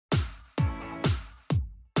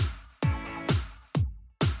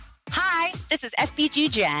This is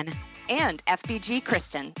FBG Jen. And FBG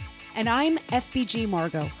Kristen. And I'm FBG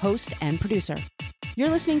Margot, host and producer. You're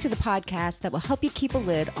listening to the podcast that will help you keep a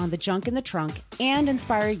lid on the junk in the trunk and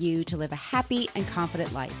inspire you to live a happy and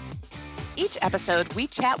confident life. Each episode, we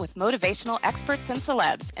chat with motivational experts and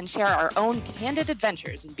celebs and share our own candid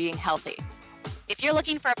adventures in being healthy. If you're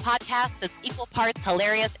looking for a podcast that's equal parts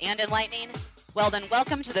hilarious and enlightening, well then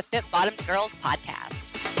welcome to the Fit Bottomed Girls podcast.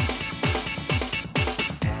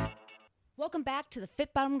 Welcome back to the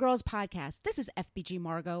Fit Bottomed Girls podcast. This is FBG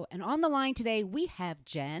Margot, and on the line today we have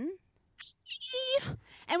Jen. Hi.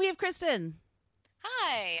 And we have Kristen.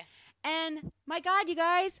 Hi. And my God, you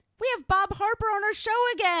guys, we have Bob Harper on our show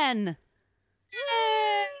again.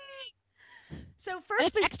 Yay! So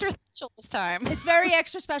first, it's extra special this time. It's very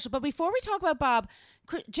extra special. But before we talk about Bob,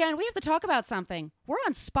 Jen, we have to talk about something. We're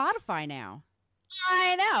on Spotify now.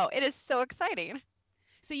 I know. It is so exciting.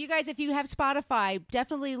 So you guys, if you have Spotify,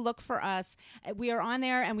 definitely look for us. We are on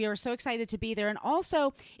there, and we are so excited to be there. And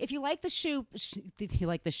also, if you like the show,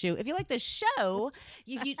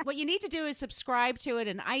 what you need to do is subscribe to it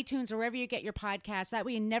in iTunes or wherever you get your podcast. That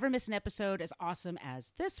way you never miss an episode as awesome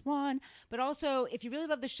as this one. But also, if you really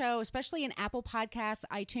love the show, especially in Apple Podcasts,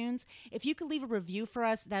 iTunes, if you could leave a review for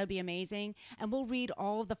us, that would be amazing. And we'll read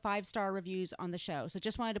all of the 5-star reviews on the show. So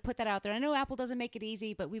just wanted to put that out there. I know Apple doesn't make it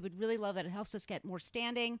easy, but we would really love that. It helps us get more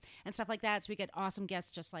standing and stuff like that. So we get awesome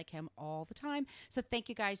guests just like him all the time. So thank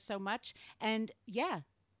you guys so much. And yeah,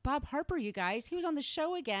 Bob Harper, you guys, he was on the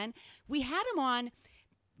show again. We had him on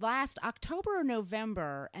last October or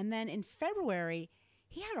November. And then in February,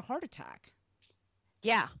 he had a heart attack.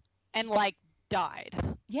 Yeah. And died.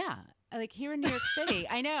 Yeah. Here in New York City.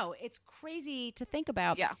 I know. It's crazy to think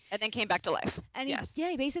about. Yeah. And then came back to life. And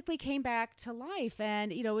he basically came back to life.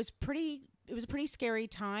 And, it was a pretty scary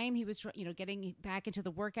time. He was, getting back into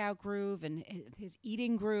the workout groove and his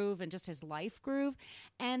eating groove and just his life groove.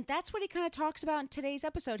 And that's what he kind of talks about in today's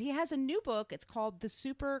episode. He has a new book. It's called The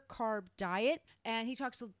Super Carb Diet. And he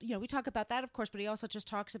talks, we talk about that, of course, but he also just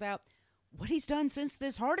talks about what he's done since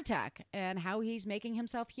this heart attack and how he's making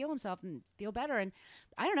himself heal himself and feel better. And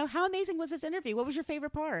I don't know, how amazing was this interview? What was your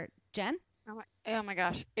favorite part, Jen? Oh my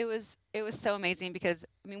gosh. It was so amazing because,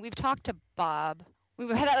 we've talked to Bob. We've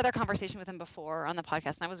had that other conversation with him before on the podcast,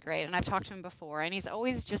 and that was great. And I've talked to him before, and he's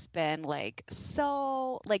always just been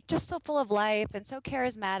so full of life and so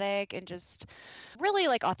charismatic and just really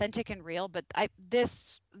authentic and real. But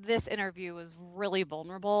this interview was really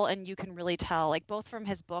vulnerable, and you can really tell, both from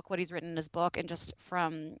his book, what he's written in his book, and just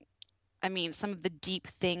from, some of the deep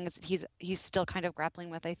things that he's still kind of grappling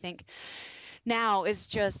with, I think now is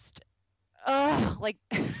just,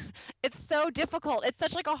 it's so difficult. It's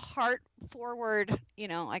such a heart forward,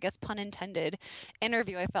 I guess pun intended,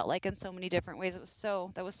 interview. I felt in so many different ways.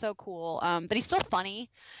 That was so cool. But he's still funny.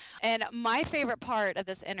 And my favorite part of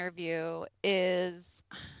this interview is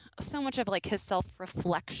so much of his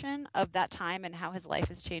self-reflection of that time and how his life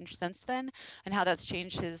has changed since then and how that's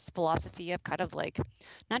changed his philosophy of kind of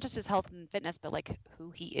not just his health and fitness, but who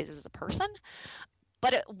he is as a person.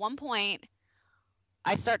 But at one point,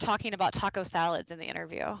 I start talking about taco salads in the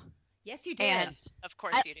interview. Yes, you did. And of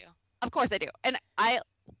course you do. Of course I do. And I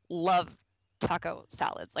love taco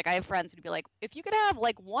salads. I have friends who'd be like, if you could have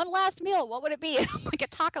one last meal, what would it be? And I'm a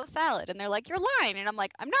taco salad. And they're like, you're lying. And I'm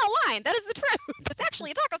like, I'm not lying. That is the truth. It's actually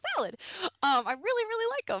a taco salad. I really,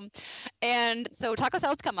 really like them. And so taco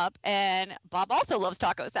salads come up, and Bob also loves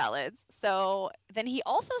taco salads. So then he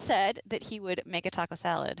also said that he would make a taco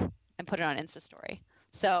salad and put it on Insta story.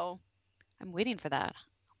 So I'm waiting for that.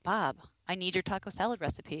 Bob, I need your taco salad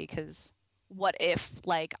recipe, because what if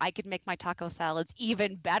I could make my taco salads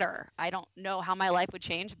even better? I don't know how my life would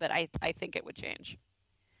change, but I think it would change.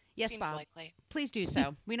 Yes, Seems Bob. likely. Please do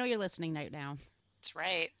so. We know you're listening right now. That's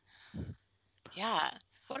right. Yeah.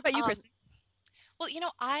 What about you, Kristen? Well,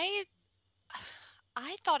 I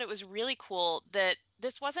thought it was really cool that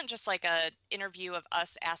this wasn't just a interview of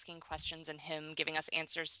us asking questions and him giving us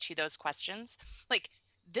answers to those questions.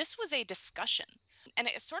 This was a discussion, and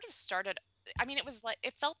it sort of started,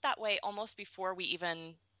 it felt that way almost before we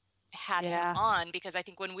even had him on, because I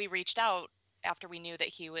think when we reached out after we knew that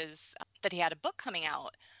he had a book coming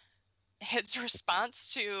out, his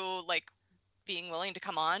response to being willing to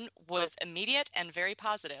come on was immediate and very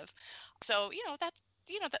positive. So,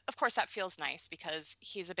 of course that feels nice because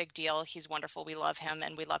he's a big deal. He's wonderful. We love him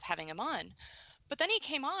and we love having him on. But then he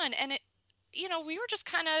came on, and we were just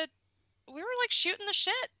we were shooting the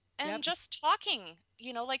shit and just talking,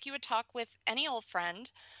 like you would talk with any old friend,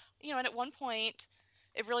 and at one point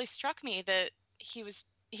it really struck me that he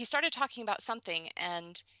started talking about something,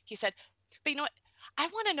 and he said, but you know what, I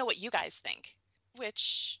want to know what you guys think,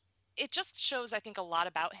 which it just shows, I think, a lot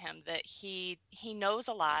about him, that he knows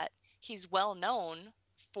a lot. He's well known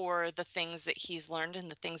for the things that he's learned and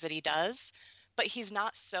the things that he does, but he's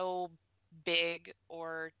not so big,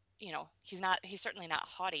 or he's certainly not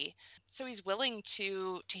haughty. So he's willing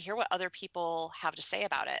to hear what other people have to say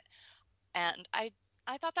about it. And I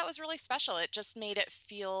thought that was really special. It just made it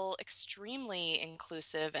feel extremely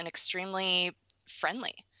inclusive and extremely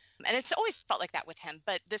friendly. And it's always felt like that with him,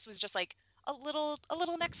 but this was just like a little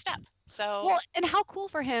next step. So Well, and how cool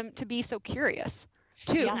for him to be so curious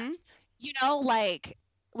too. Yes.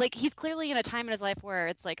 Like he's clearly in a time in his life where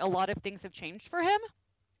it's like a lot of things have changed for him.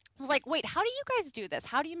 I was like, wait, how do you guys do this?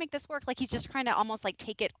 How do you make this work? Like he's just trying to almost like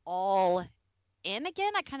take it all in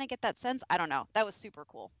again. I kind of get that sense. I don't know. That was super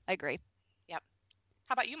cool. I agree. Yep.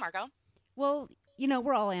 How about you, Margot? Well,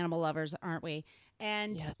 we're all animal lovers, aren't we?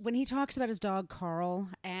 And Yes. when he talks about his dog, Carl,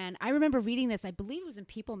 and I remember reading this, I believe it was in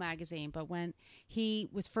People magazine, but when he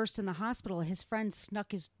was first in the hospital, his friend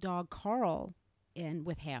snuck his dog, Carl, in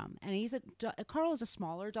with him. And Carl is a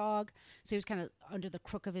smaller dog, so he was kind of under the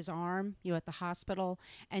crook of his arm, at the hospital.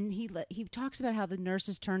 And he talks about how the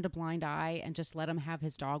nurses turned a blind eye and just let him have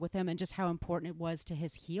his dog with him, and just how important it was to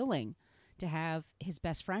his healing to have his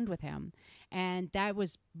best friend with him. And that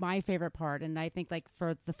was my favorite part. And I think like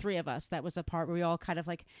for the three of us, that was a part where we all kind of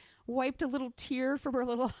like wiped a little tear from our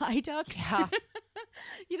little eye ducts. Yeah.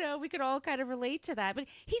 We could all kind of relate to that. But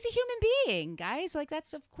he's a human being, guys. Like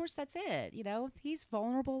that's it. He's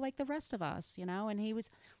vulnerable like the rest of us, and he was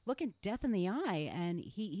looking death in the eye, and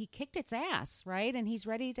he kicked its ass, right? And he's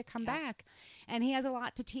ready to come back. And he has a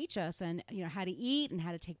lot to teach us, and how to eat and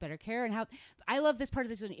how to take better care, and how I love this part of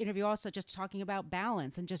this interview also, just talking about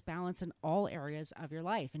balance, and just balance in all areas of your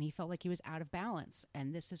life. And he felt like he was out of balance,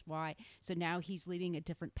 and this is why. So now he's leading a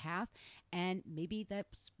different path, and maybe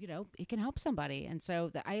that's it can help somebody. And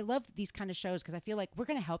so I love these kind of shows because I feel like we're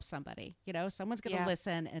going to help somebody. Someone's going to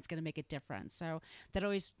listen, and it's going to make a difference. So that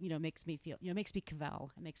always makes me feel makes me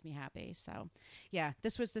cavell. It makes me happy. So yeah,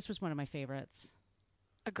 this was one of my favorites.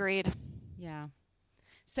 Agreed. Yeah.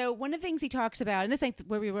 So one of the things he talks about, and this ain't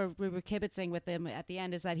where we were kibitzing with him at the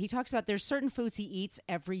end, is that he talks about there's certain foods he eats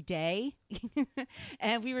every day.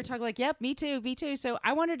 And we were talking like, yep, me too. So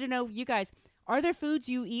I wanted to know, you guys, are there foods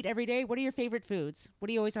you eat every day? What are your favorite foods? What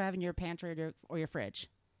do you always have in your pantry or your fridge?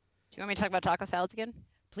 Do you want me to talk about taco salads again?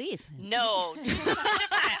 Please. No. Do something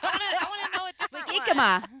different. I want to know a different Like one.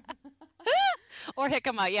 jicama. Or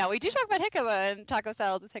jicama. Yeah, we do talk about jicama and taco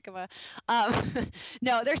salads with jicama.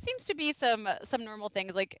 No, there seems to be some normal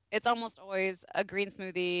things. Like it's almost always a green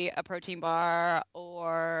smoothie, a protein bar,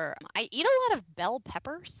 or I eat a lot of bell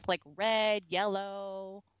peppers, like red,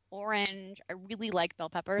 yellow, orange. I really like bell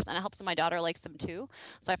peppers, and it helps that my daughter likes them too.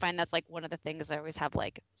 So I find that's like one of the things I always have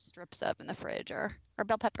like strips of in the fridge, or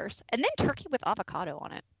bell peppers. And then turkey with avocado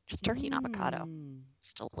on it. Just turkey and avocado.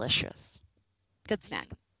 It's delicious. Good snack.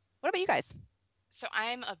 What about you guys? So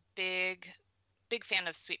I'm a big fan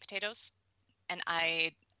of sweet potatoes, and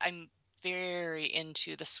I'm very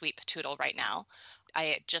into the sweet potato right now.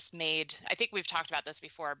 I think we've talked about this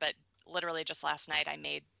before, but literally just last night I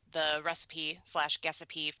made the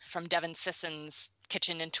recipe/guecipe from Devin Sisson's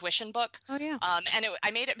Kitchen Intuition book. Oh yeah. And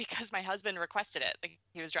I made it because my husband requested it. Like,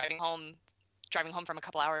 he was driving home from a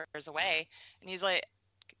couple hours away, and he's like,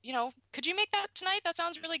 could you make that tonight? That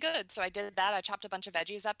sounds really good. So I did that. I chopped a bunch of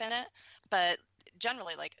veggies up in it, but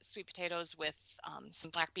generally like sweet potatoes with some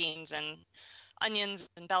black beans and onions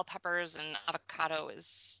and bell peppers and avocado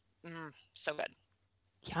is so good.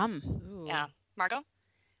 Yum. Ooh. Yeah. Margot?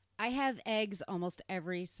 I have eggs almost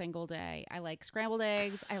every single day. I like scrambled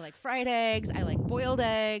eggs. I like fried eggs. I like boiled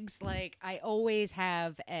eggs. Like I always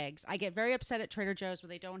have eggs. I get very upset at Trader Joe's where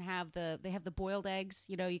they don't have they have the boiled eggs.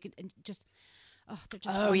 You can just, they're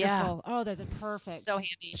just wonderful. Yeah. Oh, they're perfect. So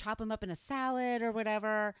handy. Chop them up in a salad or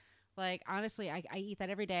whatever. Like, honestly, I eat that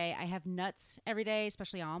every day. I have nuts every day,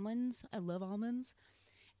 especially almonds. I love almonds.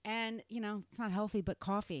 And, it's not healthy, but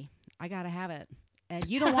coffee. I got to have it. And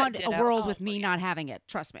you don't want a world with me not having it.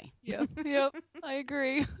 Trust me. Yep. I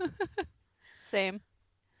agree. Same.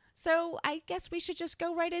 So I guess we should just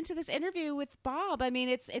go right into this interview with Bob. I mean,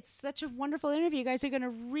 it's such a wonderful interview. You guys are going to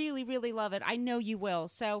really, really love it. I know you will.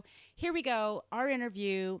 So here we go. Our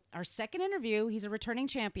second interview. He's a returning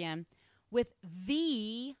champion with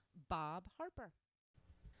the Bob Harper.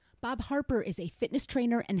 Bob Harper is a fitness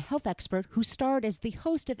trainer and health expert who starred as the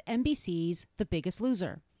host of NBC's The Biggest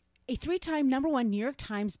Loser. A 3-time #1 New York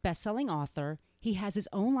Times bestselling author, he has his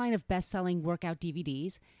own line of best-selling workout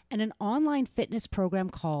DVDs and an online fitness program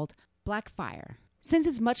called Blackfire. Since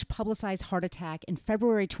his much publicized heart attack in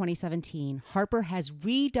February 2017, Harper has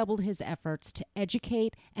redoubled his efforts to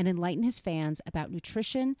educate and enlighten his fans about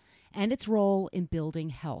nutrition and its role in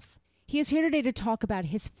building health. He is here today to talk about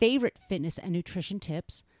his favorite fitness and nutrition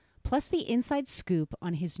tips, plus the inside scoop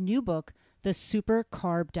on his new book, The Super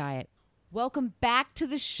Carb Diet. Welcome back to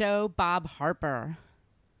the show, Bob Harper.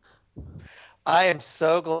 I am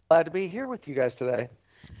so glad to be here with you guys today.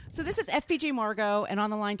 So this is FBG Margot, and on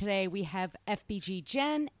the line today we have FBG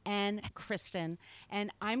Jen and Kristen.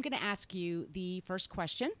 And I'm going to ask you the first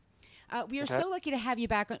question. We are so lucky to have you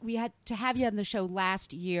back. We had to have you on the show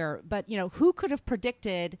last year, but who could have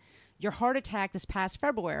predicted your heart attack this past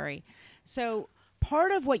February? So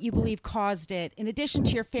part of what you believe caused it, in addition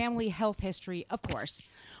to your family health history, of course,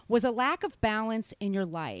 was a lack of balance in your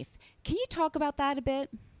life. Can you talk about that a bit?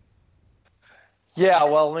 Yeah,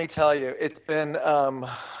 well, let me tell you, it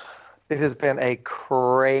has been a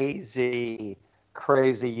crazy,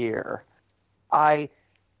 crazy year. I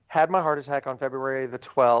had my heart attack on February the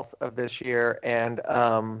 12th of this year, and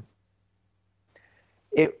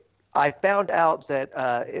I found out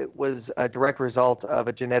that it was a direct result of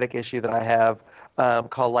a genetic issue that I have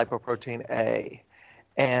called lipoprotein A.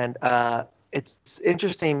 And it's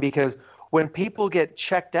interesting because when people get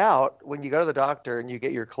checked out, when you go to the doctor and you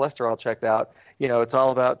get your cholesterol checked out, it's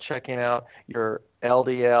all about checking out your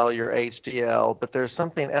LDL, your HDL, but there's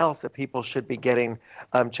something else that people should be getting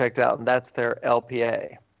checked out, and that's their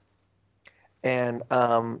LPA. And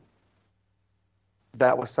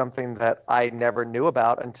that was something that I never knew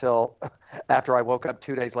about until after I woke up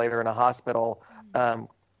 2 days later in a hospital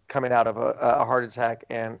coming out of a heart attack,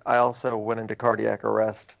 and I also went into cardiac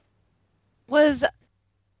arrest.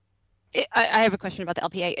 I have a question about the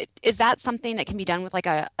LPA. Is that something that can be done with like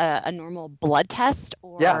a normal blood test?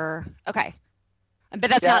 Or Yeah. Okay. But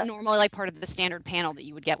that's not normally like part of the standard panel that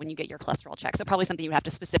you would get when you get your cholesterol check. So probably something you would have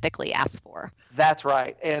to specifically ask for. That's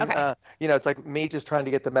right. And, okay. It's like me just trying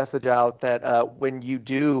to get the message out that when you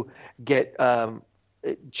do get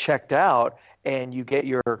checked out and you get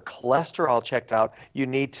your cholesterol checked out, you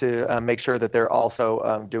need to make sure that they're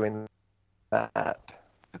also doing that.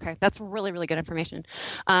 Okay, that's really, really good information.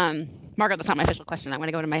 Margot, that's not my official question. I want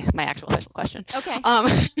to go to my actual official question. Okay.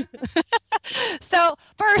 So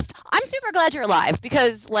first, I'm super glad you're alive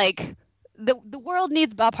because like the world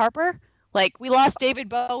needs Bob Harper. Like we lost David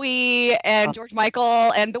Bowie and George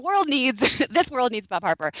Michael, and the world needs this world needs Bob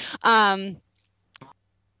Harper.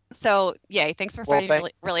 So yay, thanks for fighting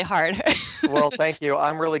really, really hard. Well, thank you.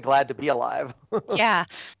 I'm really glad to be alive. Yeah.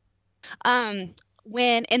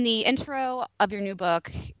 When in the intro of your new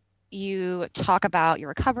book, you talk about your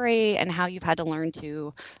recovery and how you've had to learn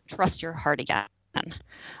to trust your heart again.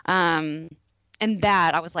 And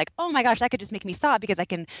that I was like, oh my gosh, that could just make me sob because I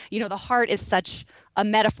can, the heart is such a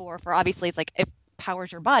metaphor for obviously it's like it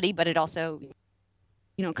powers your body, but it also,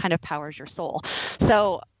 kind of powers your soul.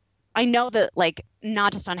 So I know that like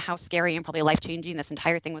not just on how scary and probably life-changing this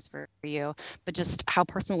entire thing was for you, but just how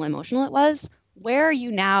personal and emotional it was. Where are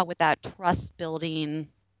you now with that trust building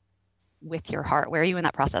with your heart? Where are you in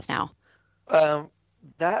that process now?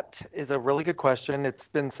 That is a really good question. It's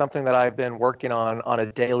been something that I've been working on a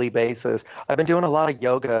daily basis. I've been doing a lot of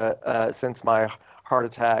yoga since my heart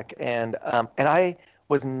attack, and I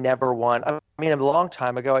was never one. I mean, a long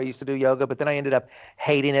time ago, I used to do yoga, but then I ended up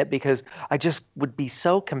hating it because I just would be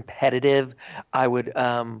so competitive.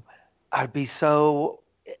 I'd be so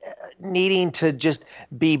needing to just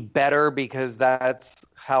be better because that's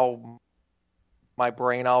how my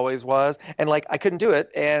brain always was. And like, I couldn't do it.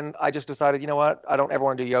 And I just decided, you know what? I don't ever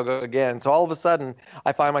want to do yoga again. So all of a sudden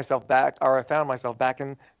I found myself back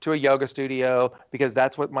into a yoga studio because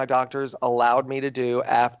that's what my doctors allowed me to do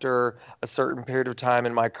after a certain period of time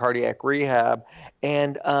in my cardiac rehab.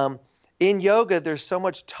 And in yoga, there's so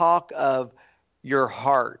much talk of your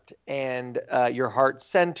heart and your heart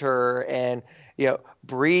center and,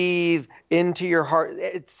 breathe into your heart.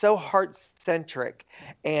 It's so heart centric.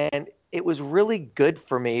 And it was really good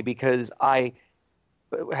for me because I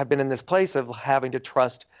have been in this place of having to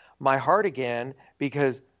trust my heart again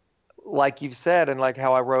because like you've said, and like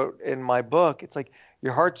how I wrote in my book, it's like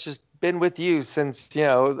your heart's just been with you since,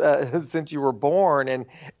 since you were born.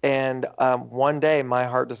 And one day my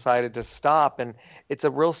heart decided to stop. And it's a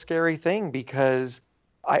real scary thing because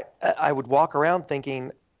I would walk around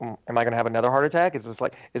thinking, am I going to have another heart attack?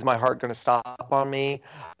 Is my heart going to stop on me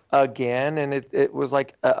again? And it was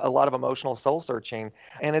like a lot of emotional soul searching.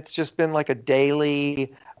 And it's just been like a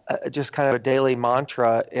daily, just kind of a daily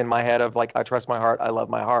mantra in my head of like, I trust my heart. I love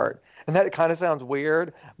my heart. And that kind of sounds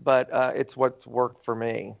weird, but it's what's worked for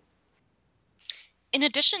me. In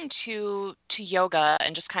addition to yoga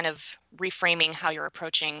and just kind of reframing how you're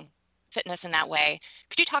approaching fitness in that way,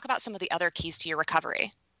 could you talk about some of the other keys to your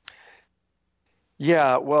recovery?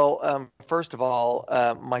 Yeah, well, first of all,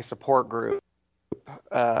 my support group,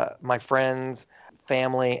 my friends,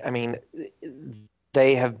 family, I mean,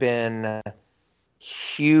 they have been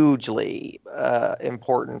hugely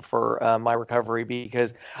important for my recovery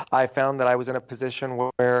because I found that I was in a position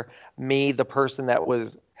where me, the person that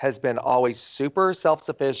has been always super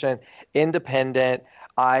self-sufficient, independent,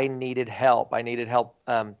 I needed help. I needed help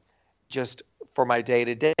just for my day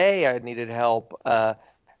to day. I needed help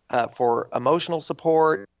for emotional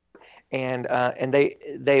support, and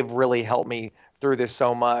they've really helped me through this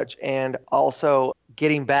so much. And also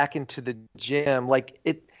getting back into the gym, like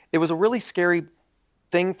it was a really scary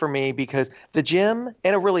thing for me because the gym,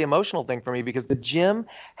 and a really emotional thing for me because the gym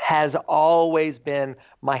has always been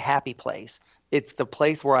my happy place. It's the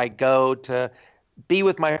place where I go to be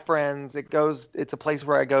with my friends. It's a place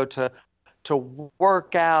where I go to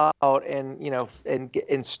work out and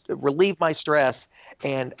relieve my stress.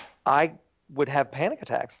 And I would have panic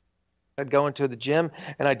attacks. I'd go into the gym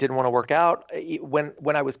and I didn't want to work out.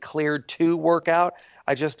 When I was cleared to work out,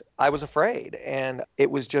 I was afraid, and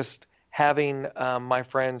it was just having my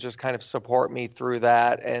friends just kind of support me through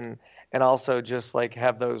that, and also just like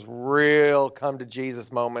have those real come to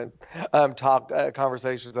Jesus moment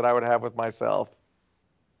conversations that I would have with myself.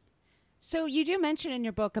 So you do mention in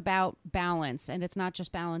your book about balance, and it's not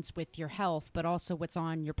just balance with your health, but also what's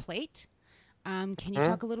on your plate. Can you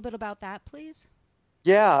talk a little bit about that, please?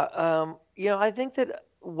 Yeah, I think that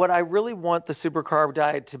what I really want the super carb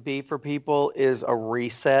diet to be for people is a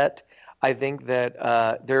reset. I think that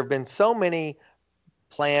there have been so many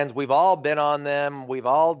plans. We've all been on them. We've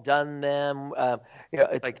all done them.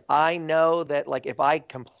 It's like I know that like if I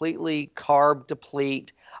completely carb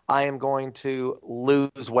deplete, I am going to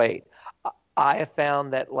lose weight. I have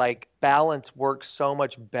found that like balance works so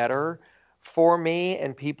much better for me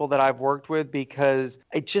and people that I've worked with because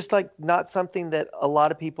it's just like not something that a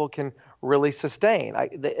lot of people can really sustain.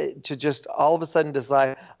 To just all of a sudden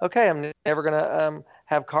decide, okay, I'm never gonna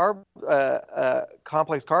have complex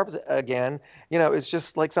carbs again. It's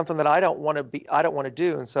just like something that I don't want to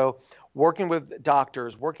do. And so working with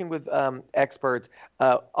doctors, working with experts,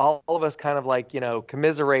 all of us kind of like,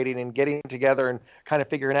 commiserating and getting together and kind of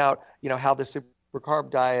figuring out, how the super carb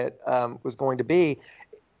diet was going to be.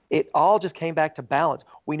 It all just came back to balance.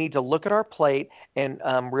 We need to look at our plate and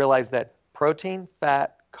realize that protein,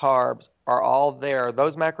 fat, carbs are all there.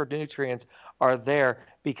 Those macronutrients are there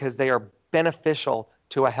because they are beneficial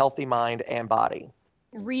to a healthy mind and body.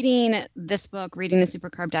 Reading this book, reading the super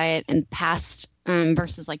carb diet and past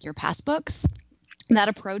versus like your past books, that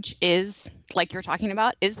approach is like you're talking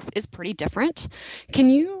about is pretty different. Can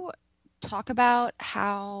you talk about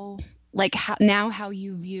how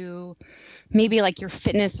you view maybe like your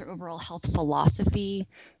fitness or overall health philosophy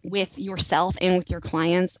with yourself and with your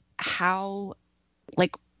clients? How,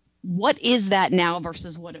 like, what is that now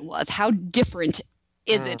versus what it was? How different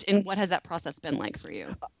is it, and what has that process been like for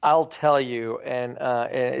you? I'll tell you, and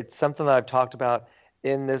it's something that I've talked about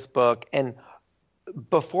in this book. And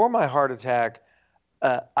before my heart attack,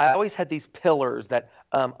 I always had these pillars that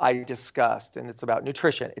I discussed, and it's about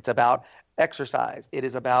nutrition. It's about exercise. It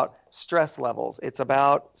is about stress levels. It's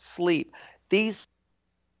about sleep. These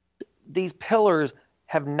pillars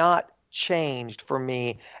have not changed for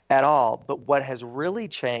me at all. But what has really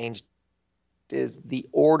changed is the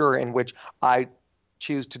order in which I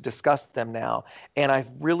choose to discuss them now. And I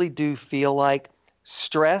really do feel like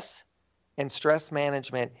stress and stress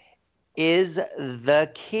management is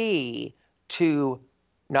the key to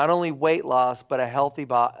not only weight loss, but a healthy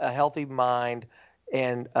mind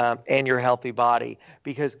and your healthy body.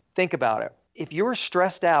 Because think about it. If you're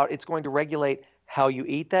stressed out, it's going to regulate how you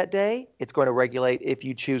eat that day. It's going to regulate if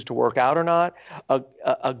you choose to work out or not.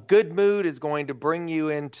 A good mood is going to bring you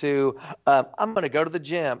into, I'm going to go to the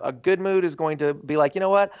gym. A good mood is going to be like, you know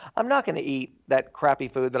what? I'm not going to eat that crappy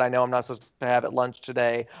food that I know I'm not supposed to have at lunch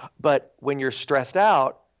today. But when you're stressed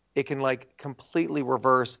out, it can like completely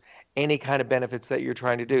reverse any kind of benefits that you're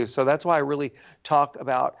trying to do. So that's why I really talk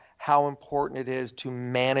about how important it is to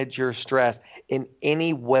manage your stress in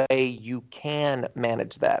any way you can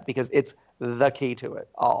manage that, because it's the key to it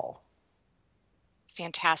all.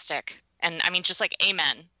 Fantastic. And I mean, just like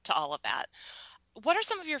amen to all of that. What are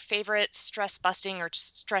some of your favorite stress busting or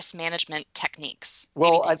stress management techniques?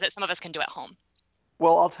 Maybe things that some of us can do at home.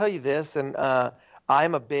 Well, I'll tell you this, and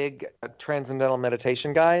I'm a big transcendental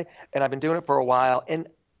meditation guy, and I've been doing it for a while. And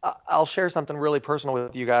I'll share something really personal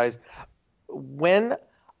with you guys. When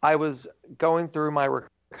I was going through my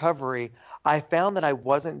recovery, I found that I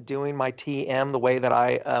wasn't doing my TM the way that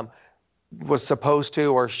I was supposed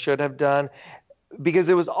to or should have done, because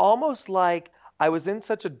it was almost like I was in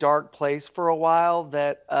such a dark place for a while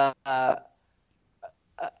that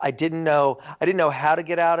I didn't know how to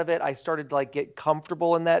get out of it. I started to like get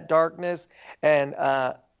comfortable in that darkness, and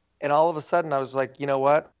all of a sudden I was like, you know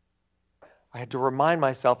what? I had to remind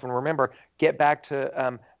myself and remember, get back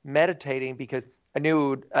to meditating, because I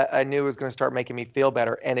knew it was going to start making me feel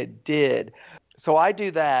better, and it did. So I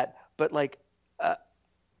do that, but like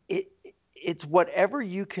it's whatever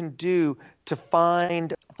you can do to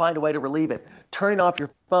find a way to relieve it. Turning off your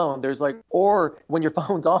phone, there's like, or when your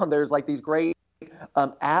phone's on, there's like these great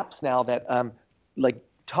apps now that like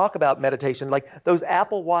talk about meditation, like those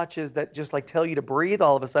Apple Watches that just like tell you to breathe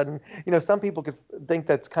all of a sudden. Some people could think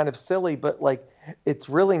that's kind of silly, but like it's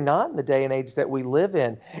really not in the day and age that we live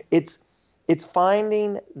in. It's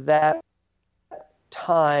finding that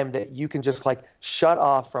time that you can just like shut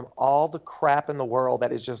off from all the crap in the world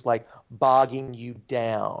that is just like bogging you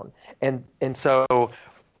down. And so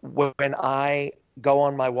when I go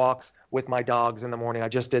on my walks with my dogs in the morning, I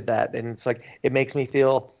just did that, and it's like it makes me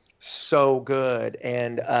feel so good,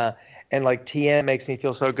 and like TM makes me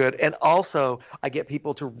feel so good. And also I get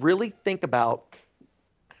people to really think about,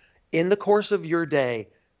 in the course of your day,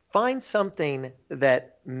 find something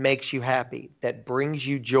that makes you happy, that brings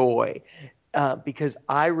you joy, because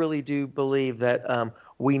I really do believe that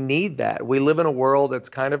we need that. We live in a world that's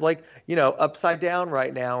kind of like, upside down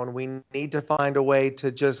right now, and we need to find a way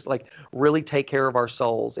to just like really take care of our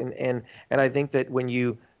souls. And I think that when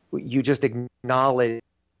you just acknowledge,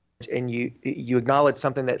 and you acknowledge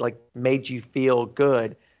something that like made you feel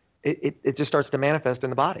good, it just starts to manifest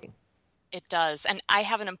in the body. It does. And I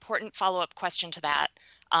have an important follow-up question to that.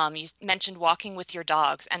 You mentioned walking with your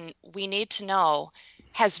dogs, and we need to know,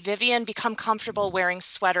 has Vivian become comfortable wearing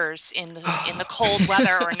sweaters in the cold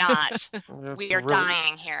weather or not? We are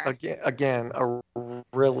dying here. Again, a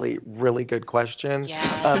really, really good question.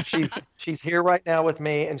 Yeah. She's here right now with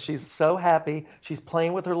me, and she's so happy. She's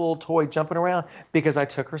playing with her little toy, jumping around because I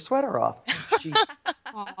took her sweater off.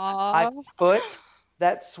 I put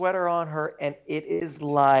that sweater on her, and it is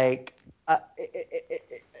like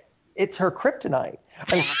it's her kryptonite.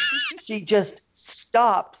 I mean, she just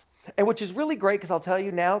stops. And which is really great, because I'll tell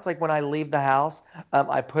you now, it's like when I leave the house,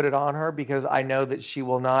 I put it on her because I know that she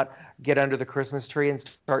will not get under the Christmas tree and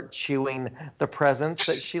start chewing the presents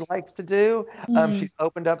that she likes to do. She's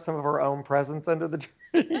opened up some of her own presents under the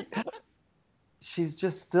tree. She's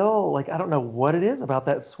just still like, I don't know what it is about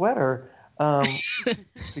that sweater.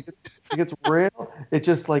 She gets real. It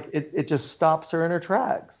just like it just stops her in her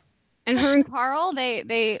tracks. And her and Carl,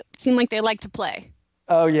 they seem like they like to play.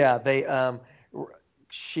 Oh yeah,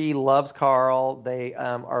 she loves Carl. They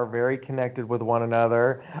are very connected with one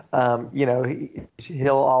another.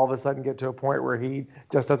 He'll all of a sudden get to a point where he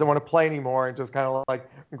just doesn't want to play anymore and just kind of like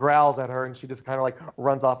growls at her, and she just kind of like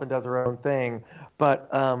runs off and does her own thing. But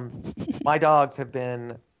my dogs have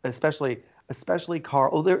been, especially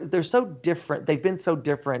Carl. They're so different. They've been so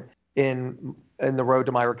different in the road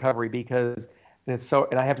to my recovery, because.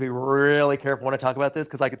 And I have to be really careful when I talk about this,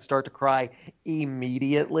 because I could start to cry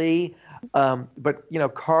immediately. But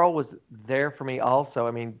Carl was there for me also.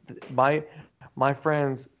 I mean, my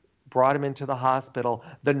friends brought him into the hospital.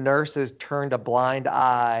 The nurses turned a blind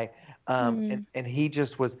eye, and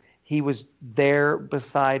he was there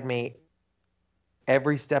beside me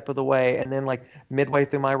every step of the way. And then like midway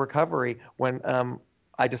through my recovery, when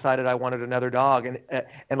I decided I wanted another dog,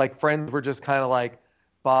 and like friends were just kind of like,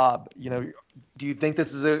 Bob, do you think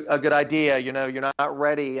this is a good idea? You're not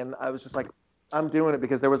ready. And I was just like, I'm doing it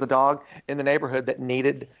because there was a dog in the neighborhood that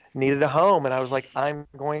needed a home. And I was like, I'm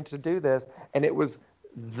going to do this. And it was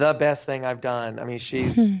the best thing I've done. I mean,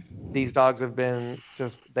 these dogs have been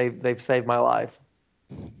they've saved my life.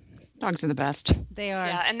 Dogs are the best. They are.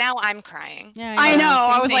 Yeah, and now I'm crying. Yeah, I know.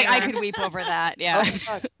 I was Same like, thing. I could weep over that. Yeah. Oh my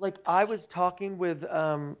God. Like I was talking with,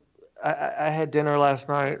 I had dinner last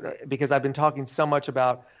night because I've been talking so much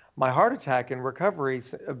about my heart attack and recovery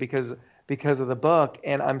because of the book.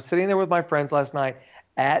 And I'm sitting there with my friends last night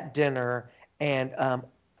at dinner, and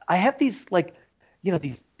I have these like,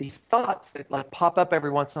 these thoughts that like pop up every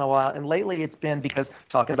once in a while. And lately it's been because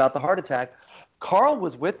talking about the heart attack, Carl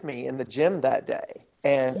was with me in the gym that day,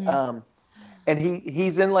 and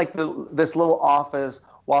he's in like this little office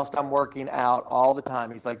whilst I'm working out all the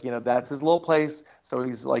time. He's like, that's his little place. So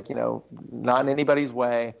he's like, not in anybody's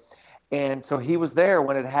way. And so he was there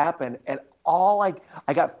when it happened. And I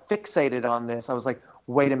got fixated on this. I was like,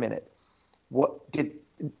 wait a minute. What did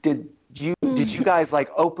you guys like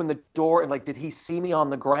open the door and like, did he see me on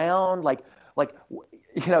the ground? Like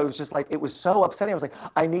you know, it was just like, it was so upsetting. I was like,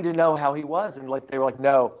 I need to know how he was. And like, they were like,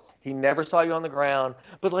 no, he never saw you on the ground.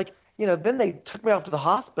 But like, you know, then they took me off to the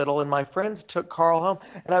hospital and my friends took Carl home.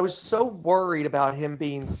 And I was so worried about him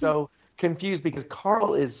being so confused because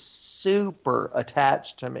Carl is super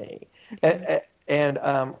attached to me.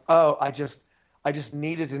 Oh, I just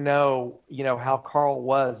needed to know, you know, how Carl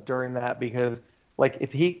was during that because like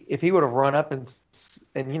if he would have run up and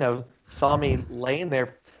you know, saw me laying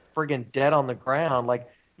there friggin' dead on the ground, like,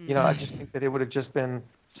 you know, I just think that it would have just been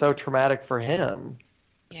so traumatic for him.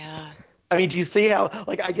 Yeah. I mean, do you see how,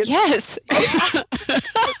 like, I get... Yes.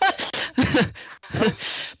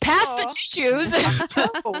 Pass the tissues. So,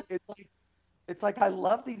 it's like I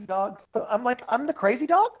love these dogs. So I'm like, I'm the crazy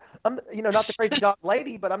dog. I'm, you know, not the crazy dog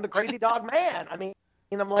lady, but I'm the crazy dog man. I mean,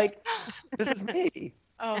 and I'm like, this is me.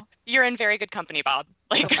 Oh, you're in very good company, Bob.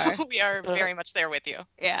 Like, Okay. we are very much there with you.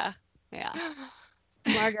 Yeah.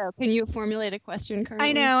 Margot, can you formulate a question currently?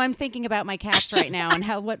 I know. I'm thinking about my cats right now and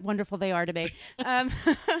what wonderful they are to me.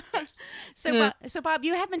 So Bob,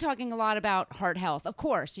 you have been talking a lot about heart health. Of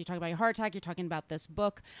course, you're talking about your heart attack. You're talking about this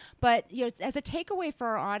book. But you know, as a takeaway for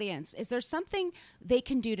our audience, is there something they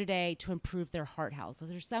can do today to improve their heart health? Is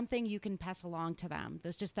there something you can pass along to them?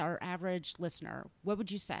 That's just our average listener. What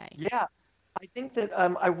would you say? Yeah. I think that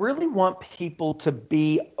I really want people to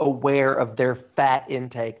be aware of their fat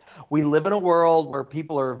intake. We live in a world where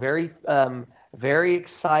people are very, very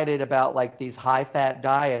excited about like these high fat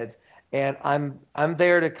diets, and I'm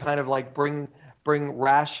there to kind of like bring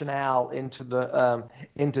rationale into the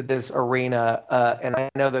into this arena. And I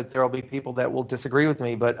know that there will be people that will disagree with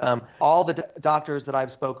me, but all the doctors that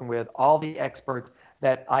I've spoken with, all the experts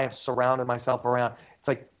that I have surrounded myself around, it's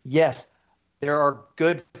like, yes, there are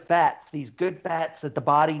good fats, these good fats that the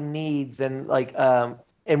body needs, and like,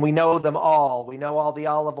 and we know them all. We know all the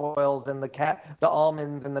olive oils and the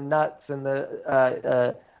almonds and the nuts and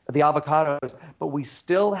the avocados, but we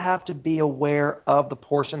still have to be aware of the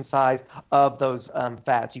portion size of those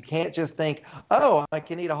fats. You can't just think, oh, I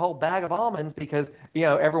can eat a whole bag of almonds because, you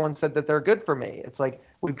know, everyone said that they're good for me. It's like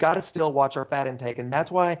we've got to still watch our fat intake, and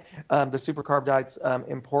that's why the super carb diet's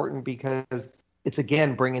important, because it's,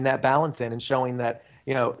 again, bringing that balance in and showing that,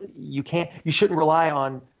 you know, you shouldn't rely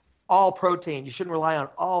on all protein. You shouldn't rely on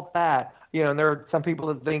all fat. You know, and there are some people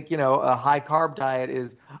that think, you know, a high carb diet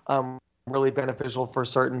is really beneficial for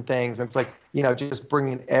certain things. And it's like, you know, just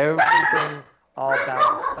bringing everything all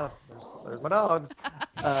balanced. Oh, there's my dogs.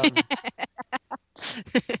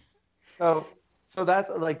 So that's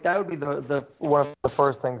like, that would be the one of the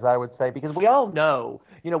first things I would say, because we all know,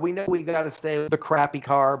 you know, we got to stay with the crappy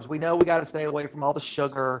carbs. We know we got to stay away from all the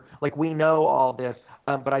sugar. Like, we know all this.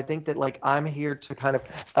 But I think that, like, I'm here to kind of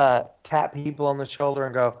tap people on the shoulder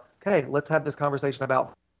and go, okay, let's have this conversation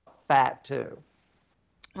about fat too.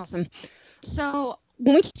 Awesome. So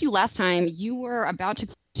when we talked to you last time, you were about to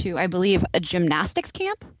go to, I believe, a gymnastics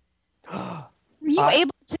camp. Were you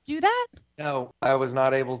able to do that? No, I was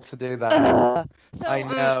not able to do that. So, I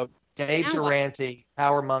know. Dave now Durante,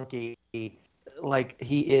 Power Monkey, like,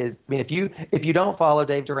 he is. I mean, if you don't follow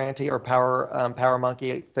Dave Durante or Power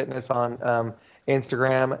Monkey Fitness on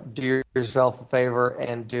Instagram, do yourself a favor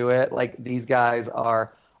and do it. Like, these guys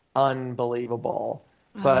are unbelievable.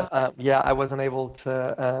 But yeah, I wasn't able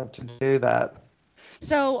to do that.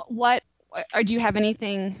 So do you have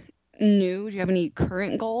anything new? Do you have any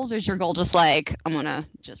current goals? Or is your goal just like, I'm going to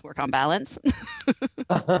just work on balance?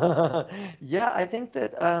 Yeah, I think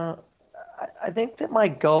that my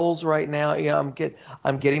goals right now, you know,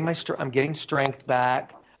 I'm getting strength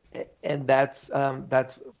back, and that's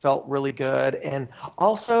felt really good. And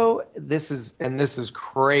also, this is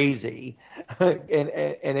crazy, and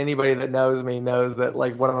anybody that knows me knows that,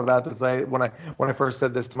 like, what I'm about to say, when I first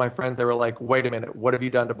said this to my friends, they were like, wait a minute, what have you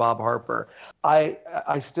done to Bob Harper? I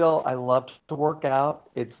love to work out.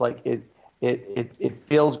 It's like it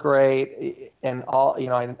feels great, and all, you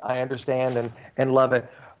know, I understand and love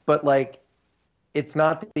it, but like, it's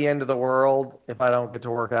not the end of the world if I don't get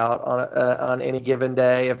to work out on any given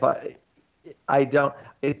day. If I don't,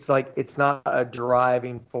 it's like, it's not a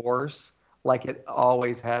driving force like it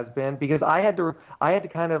always has been, because I had to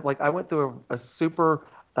kind of, like, I went through a super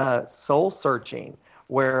soul searching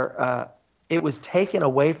where it was taken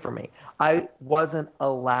away from me. I wasn't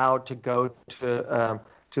allowed to go to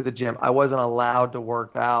the gym. I wasn't allowed to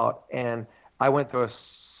work out, and I went through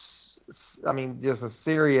just a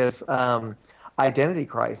serious identity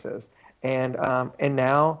crisis, and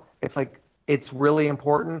now it's like, it's really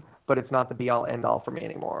important, but it's not the be all end all for me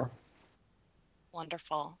anymore.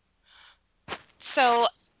 Wonderful. So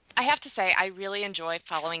I have to say, I really enjoy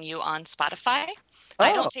following you on Spotify. Oh.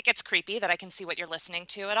 I don't think it's creepy that I can see what you're listening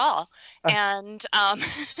to at all. And I'm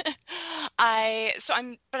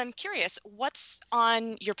curious, what's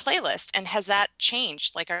on your playlist, and has that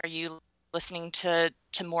changed? Like, are you listening to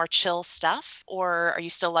more chill stuff, or are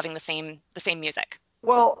you still loving the same music?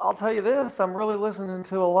 Well, I'll tell you this, I'm really listening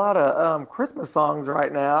to a lot of Christmas songs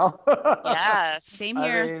right now. Yes. Same I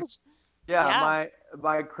here. mean, yeah,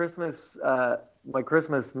 my Christmas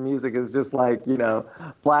music is just like,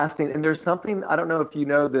 blasting. And there's something, I don't know if you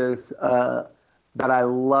know this, that I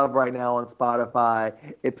love right now on Spotify.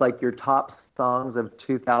 It's like your top songs of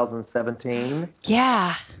 2017.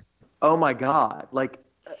 Yeah. Oh my God. Like,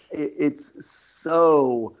 it's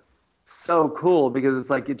so cool because it's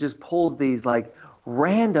like it just pulls these like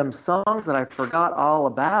random songs that I forgot all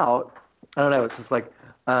about. I don't know. It's just like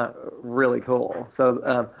really cool.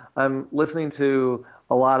 So I'm listening to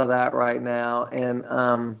a lot of that right now, and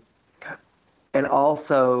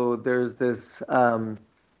also there's this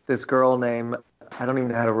this girl named, I don't even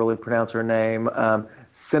know how to really pronounce her name,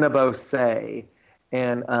 Sinabo Say.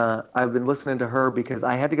 And I've been listening to her because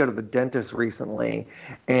I had to go to the dentist recently,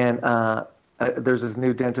 and there's this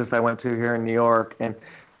new dentist I went to here in New York, and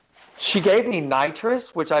she gave me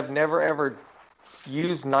nitrous, which I've never ever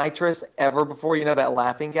used nitrous ever before. You know, that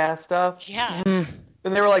laughing gas stuff. Yeah. And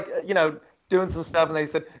they were like, doing some stuff, and they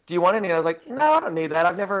said, "Do you want any?" And I was like, "No, I don't need that.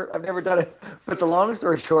 I've never done it." But the long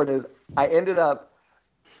story short is, I ended up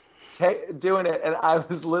doing it, and I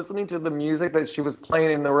was listening to the music that she was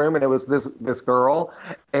playing in the room, and it was this girl,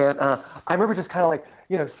 and I remember just kind of like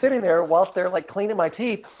sitting there whilst they're like cleaning my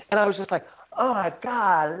teeth, and I was just like, oh my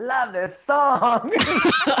God, I love this song.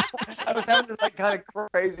 I was having this like kind of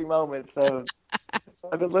crazy moment, so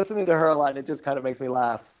I've been listening to her a lot, and it just kind of makes me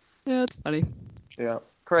laugh. Yeah, that's funny. Yeah,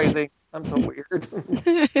 crazy. I'm so weird.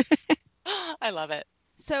 I love it.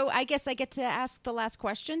 So I guess I get to ask the last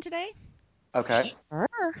question today. Okay.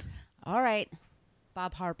 Sure. All right,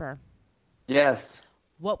 Bob Harper. Yes.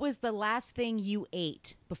 What was the last thing you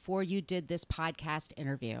ate before you did this podcast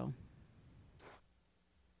interview?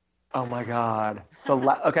 Oh my God.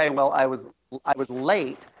 Okay. Well, I was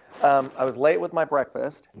late. I was late with my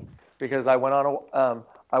breakfast because I went on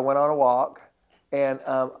a walk, and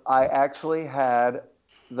I actually had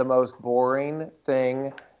the most boring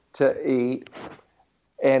thing to eat,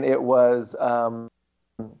 and it was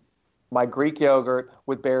my Greek yogurt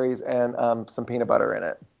with berries and some peanut butter in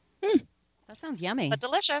it. That sounds yummy. But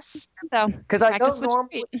delicious. So, Because I practice don't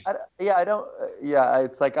what you normally,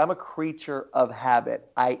 it's like I'm a creature of habit.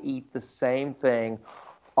 I eat the same thing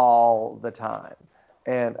all the time.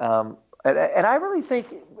 And I really think,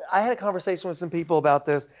 I had a conversation with some people about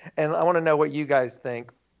this, and I want to know what you guys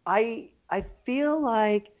think. I feel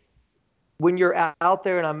like when you're out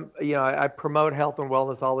there, and I promote health and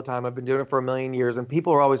wellness all the time. I've been doing it for a million years, and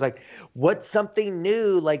people are always like, what's something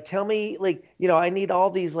new? Like, tell me, like, I need all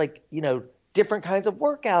these, like, different kinds of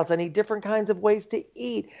workouts. I need different kinds of ways to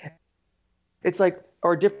eat. It's like,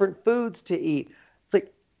 or different foods to eat. It's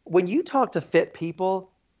like, when you talk to fit people,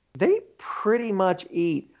 they pretty much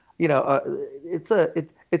eat, it's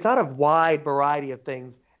not a wide variety of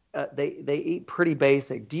things. They eat pretty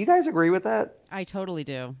basic. Do you guys agree with that? I totally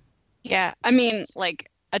do. Yeah, I mean, like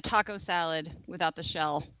a taco salad without the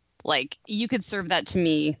shell. Like, you could serve that to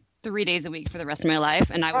me 3 days a week for the rest of my life,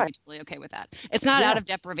 and I would be totally okay with that. It's not out of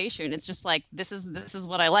deprivation. It's just like, this is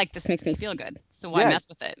what I like. This makes me feel good. So why mess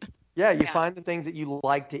with it? Yeah, you find the things that you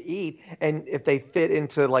like to eat, and if they fit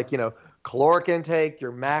into, like, caloric intake,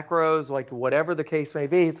 your macros, like whatever the case may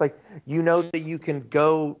be, it's like that you can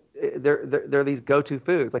go. They're these go-to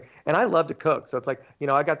foods. Like, and I love to cook, so it's like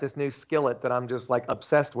I got this new skillet that I'm just like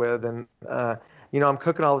obsessed with, and I'm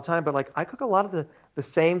cooking all the time. But like, I cook a lot of the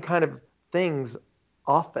same kind of things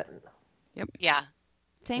often. Yep. Yeah.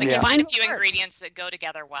 Same. Like, here. you find a few ingredients that go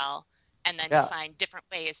together well, and then you find different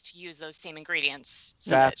ways to use those same ingredients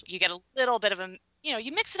so that you get a little bit of a,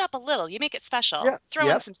 you mix it up a little, you make it special. Throw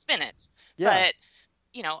in some spinach. But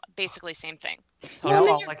basically same thing. Well, and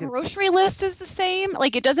then your grocery list is the same.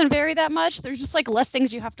 Like, it doesn't vary that much. There's just like less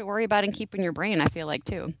things you have to worry about and keep in your brain, I feel like,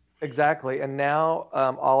 too. Exactly. And now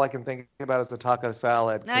all I can think about is the taco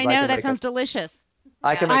salad. I know, that sounds delicious.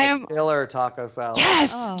 I can make a killer taco salad. Yes,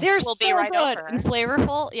 they're We'll so be right good over. and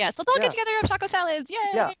flavorful. Yes, let's all get together and have taco salads. Yay!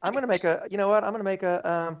 Yeah, I'm gonna make I'm gonna make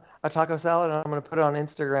a taco salad, and I'm gonna put it on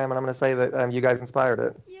Instagram, and I'm gonna say that you guys inspired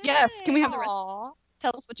it. Yes. Can we have the rest?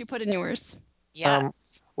 Tell us what you put in yours.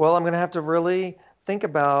 Yes. Well, I'm gonna have to really think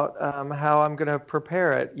about how I'm gonna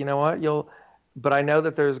prepare it. You know what? But I know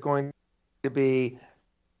that there's going to be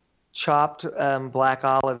chopped black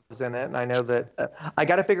olives in it, and I know that I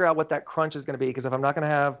got to figure out what that crunch is going to be, because if I'm not going to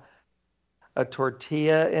have a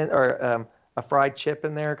tortilla or a fried chip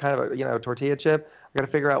in there, kind of a tortilla chip. I got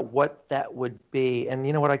to figure out what that would be. And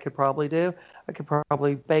you know what I could probably do? I could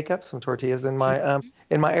probably bake up some tortillas in my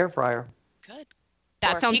air fryer. Good.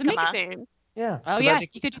 That Or sounds jicama. amazing. Yeah. Oh 'cause yeah, I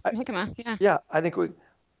think, you could do some jicama. Yeah. yeah, I think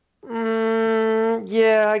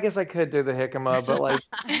yeah, I guess I could do the jicama, but like,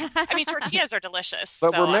 I mean, tortillas are delicious,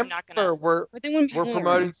 but so remember, I'm not gonna. we're But they wouldn't be we're warm.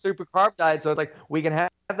 promoting super carb diet, so it's like we can have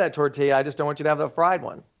that tortilla. I just don't want you to have the fried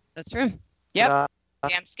one. That's true. Yep.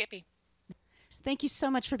 Damn Skippy. Thank you so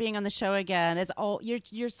much for being on the show again.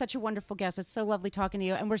 You're such a wonderful guest. It's so lovely talking to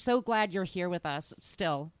you, and we're so glad you're here with us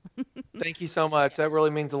still. Thank you so much. That really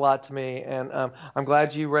means a lot to me, and I'm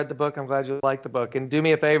glad you read the book. I'm glad you liked the book. And do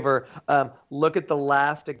me a favor, look at the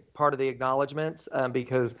last part of the acknowledgments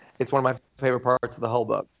because it's one of my favorite parts of the whole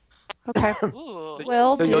book. Okay. Ooh.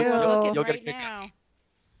 Will So do. Looking you'll get a right kick now.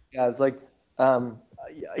 Yeah, it's like, I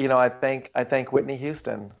thank Whitney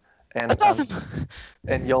Houston, and That's awesome.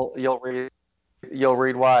 and you'll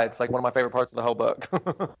read why. It's like one of my favorite parts of the whole book.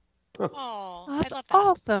 Oh, I That's love that.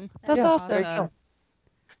 awesome. That's Yeah. awesome. There you go.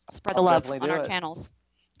 Spread the I'll love definitely on do our it. channels.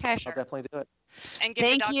 Okay. I'll definitely do it. And give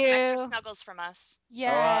Thank the dogs some extra you. snuggles from us.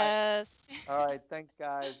 Yes. All right, thanks,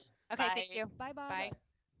 guys. Okay, Bye. thank you. Bye-bye. Bye.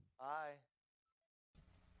 Bye.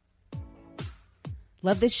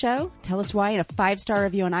 Love this show? Tell us why in a 5-star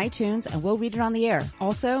review on iTunes, and we'll read it on the air.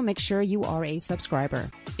 Also, make sure you are a subscriber.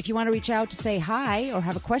 If you want to reach out to say hi or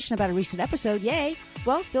have a question about a recent episode, yay,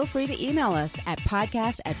 well, feel free to email us at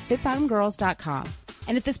podcast@fitbottomgirls.com.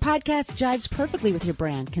 And if this podcast jives perfectly with your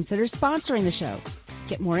brand, consider sponsoring the show.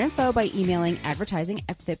 Get more info by emailing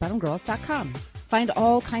advertising@fitbottomgirls.com. Find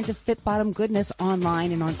all kinds of Fit Bottom goodness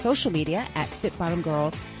online and on social media at Fit Bottom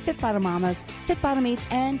Girls, Fit Bottom Mamas, Fit Bottom Eats,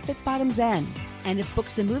 and Fit Bottom Zen. And if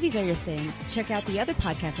books and movies are your thing, check out the other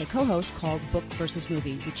podcast I co-host called Book versus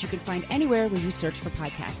Movie, which you can find anywhere where you search for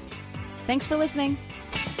podcasts. Thanks for listening.